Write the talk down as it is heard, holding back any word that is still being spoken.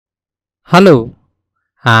Hello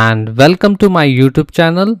and welcome to my YouTube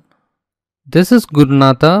channel. This is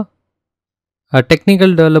Gurunatha, a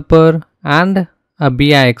technical developer and a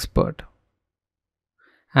BI expert.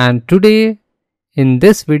 And today in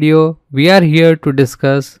this video we are here to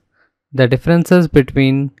discuss the differences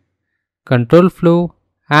between control flow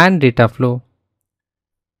and data flow.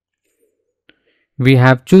 We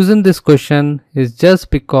have chosen this question is just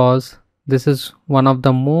because this is one of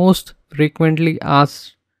the most frequently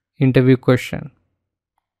asked interview question.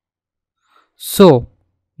 So,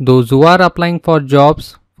 those who are applying for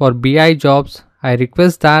jobs, for BI jobs, I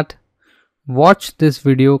request that watch this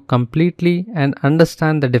video completely and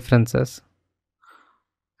understand the differences.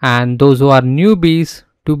 And those who are newbies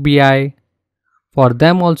to BI, for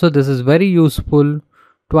them also this is very useful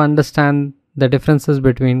to understand the differences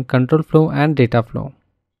between control flow and data flow.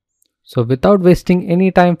 So without wasting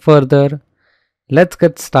any time further, let's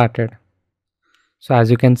get started. So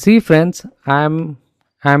as you can see friends, I'm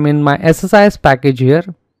in my Ssis package here.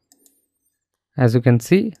 As you can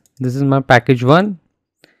see, this is my package 1,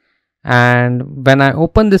 and when I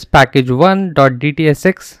open this package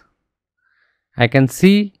 1.dtsx, I can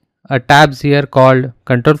see a tabs here called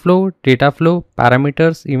control flow, data flow,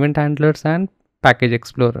 parameters, event handlers and package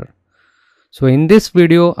explorer. So in this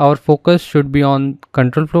video our focus should be on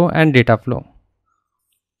control flow and data flow.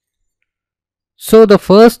 So the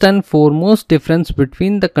first and foremost difference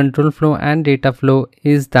between the control flow and data flow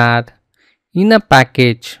is that in a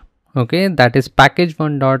package, okay, that is package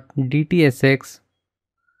 1.dtsx,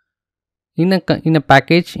 in a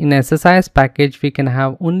package, in Ssis package, we can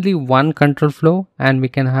have only one control flow and we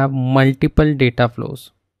can have multiple data flows.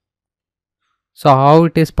 So how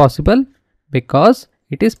it is possible? Because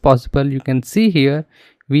it is possible, you can see here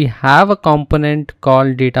we have a component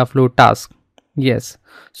called data flow task. Yes,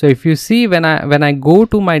 so if you see when I go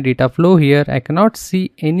to my data flow here, I cannot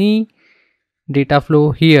see any data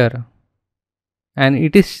flow here, and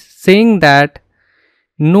it is saying that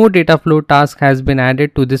no data flow task has been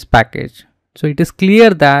added to this package. So it is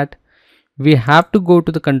clear that we have to go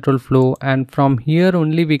to the control flow, and from here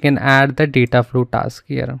only we can add the data flow task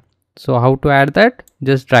here. So how to add that?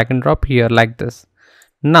 Just drag and drop here like this.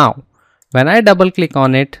 Now when I double click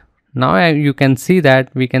on it, now you can see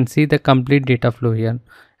that we can see the complete data flow here,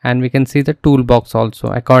 and we can see the toolbox also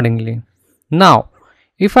accordingly. Now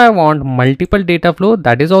if I want multiple data flow,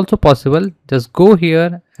 that is also possible. Just go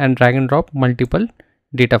here and drag and drop multiple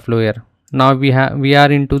data flow here. Now we are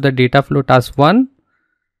into the data flow task 1,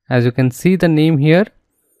 as you can see the name here,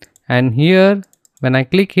 and here when I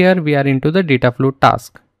click here we are into the data flow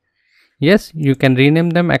task. Yes, you can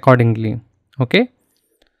rename them accordingly. Okay,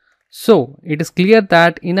 so it is clear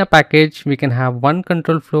that in a package we can have one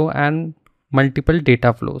control flow and multiple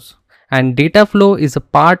data flows, and data flow is a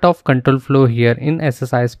part of control flow here in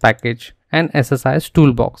Ssis package and Ssis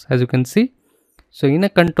toolbox, as you can see. So in a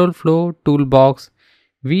control flow toolbox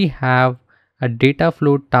we have a data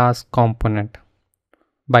flow task component.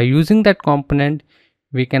 By using that component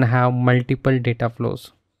we can have multiple data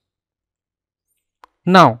flows.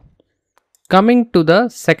 Now coming to the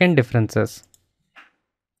second differences.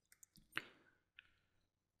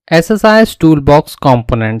 Ssis toolbox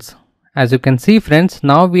components. As you can see friends,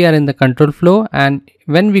 now we are in the control flow, and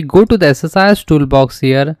when we go to the Ssis toolbox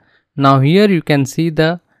here, now here you can see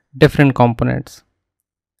the different components.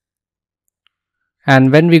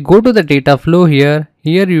 And when we go to the data flow here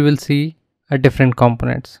you will see a different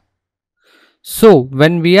components. So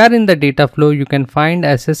when we are in the data flow, you can find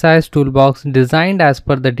Ssis toolbox designed as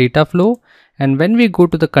per the data flow, and when we go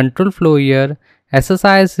to the control flow here,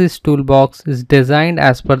 Ssis toolbox is designed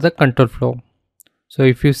as per the control flow. So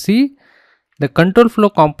if you see, the control flow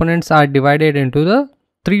components are divided into the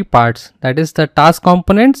three parts, that is the task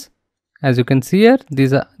components. As you can see here,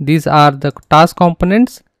 these are the task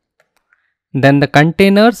components. Then the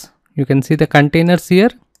containers, you can see the containers here.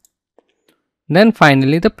 Then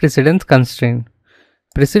finally the precedence constraint.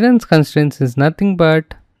 Precedence constraints is nothing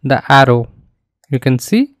but the arrow, you can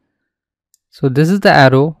see. So this is the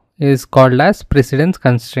arrow, is called as precedence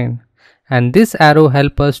constraint, and this arrow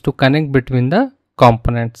help us to connect between the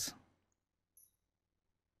components.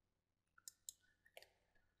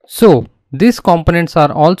 So these components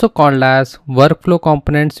are also called as workflow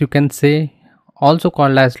components, you can say, also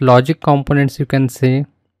called as logic components, you can say,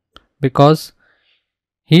 because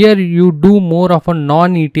here you do more of a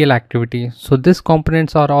non-ETL activity. So these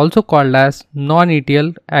components are also called as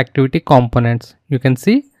non-ETL activity components. You can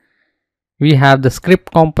see we have the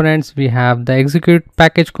script components, we have the execute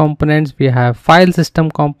package components, we have file system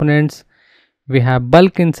components, we have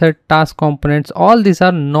bulk insert task components. All these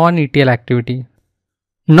are non-ETL activity.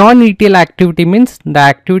 Non-ETL activity means the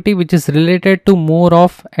activity which is related to more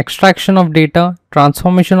of extraction of data,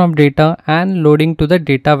 transformation of data, and loading to the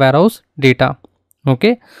data warehouse data.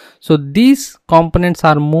 Okay, so these components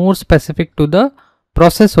are more specific to the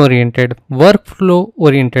process oriented, workflow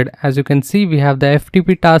oriented. As you can see, we have the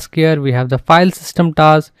FTP task here, we have the file system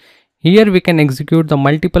task. Here we can execute the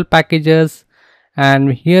multiple packages,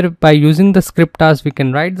 and here by using the script task we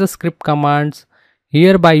can write the script commands.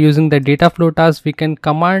 Here by using the data flow task we can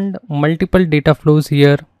command multiple data flows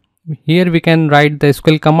here. Here we can write the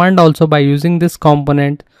SQL command also by using this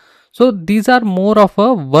component. So these are more of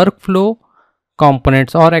a workflow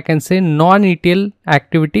components, or I can say non-ETL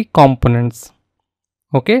activity components.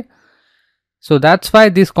 Okay, so that's why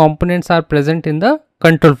these components are present in the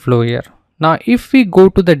control flow here. Now if we go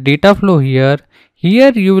to the data flow here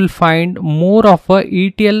you will find more of a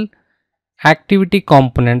ETL activity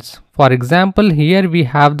components. For example, here we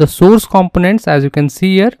have the source components, as you can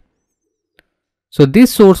see here. So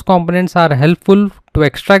these source components are helpful to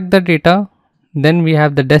extract the data. Then we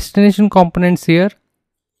have the destination components here.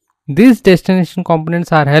 These destination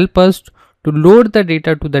components are help us to load the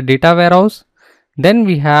data to the data warehouse. Then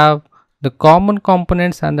we have the common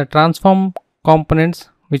components and the transform components,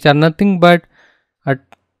 which are nothing but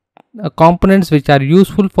components which are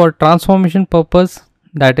useful for transformation purpose,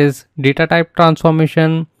 that is data type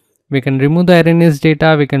transformation. We can remove the erroneous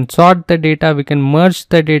data, we can sort the data, we can merge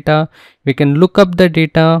the data, we can look up the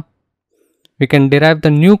data, we can derive the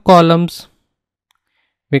new columns,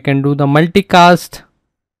 we can do the multicast,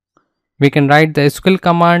 we can write the SQL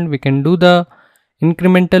command, we can do the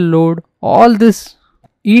incremental load. All this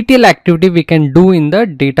ETL activity we can do in the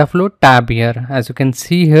data flow tab here, as you can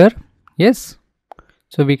see here. Yes,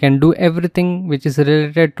 so we can do everything which is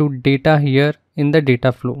related to data here in the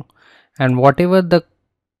data flow, and whatever the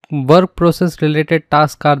work process related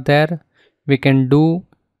tasks are there we can do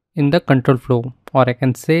in the control flow, or I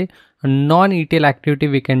can say a non-ETL activity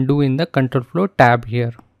we can do in the control flow tab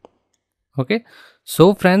here. Okay,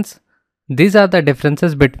 so friends, these are the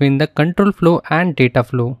differences between the control flow and data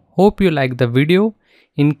flow. Hope you like the video.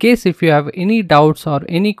 In case if you have any doubts or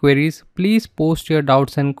any queries, please post your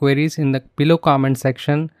doubts and queries in the below comment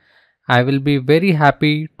section. I will be very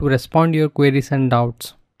happy to respond to your queries and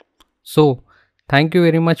doubts. So thank you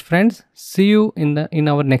very much friends. See you in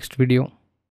our next video.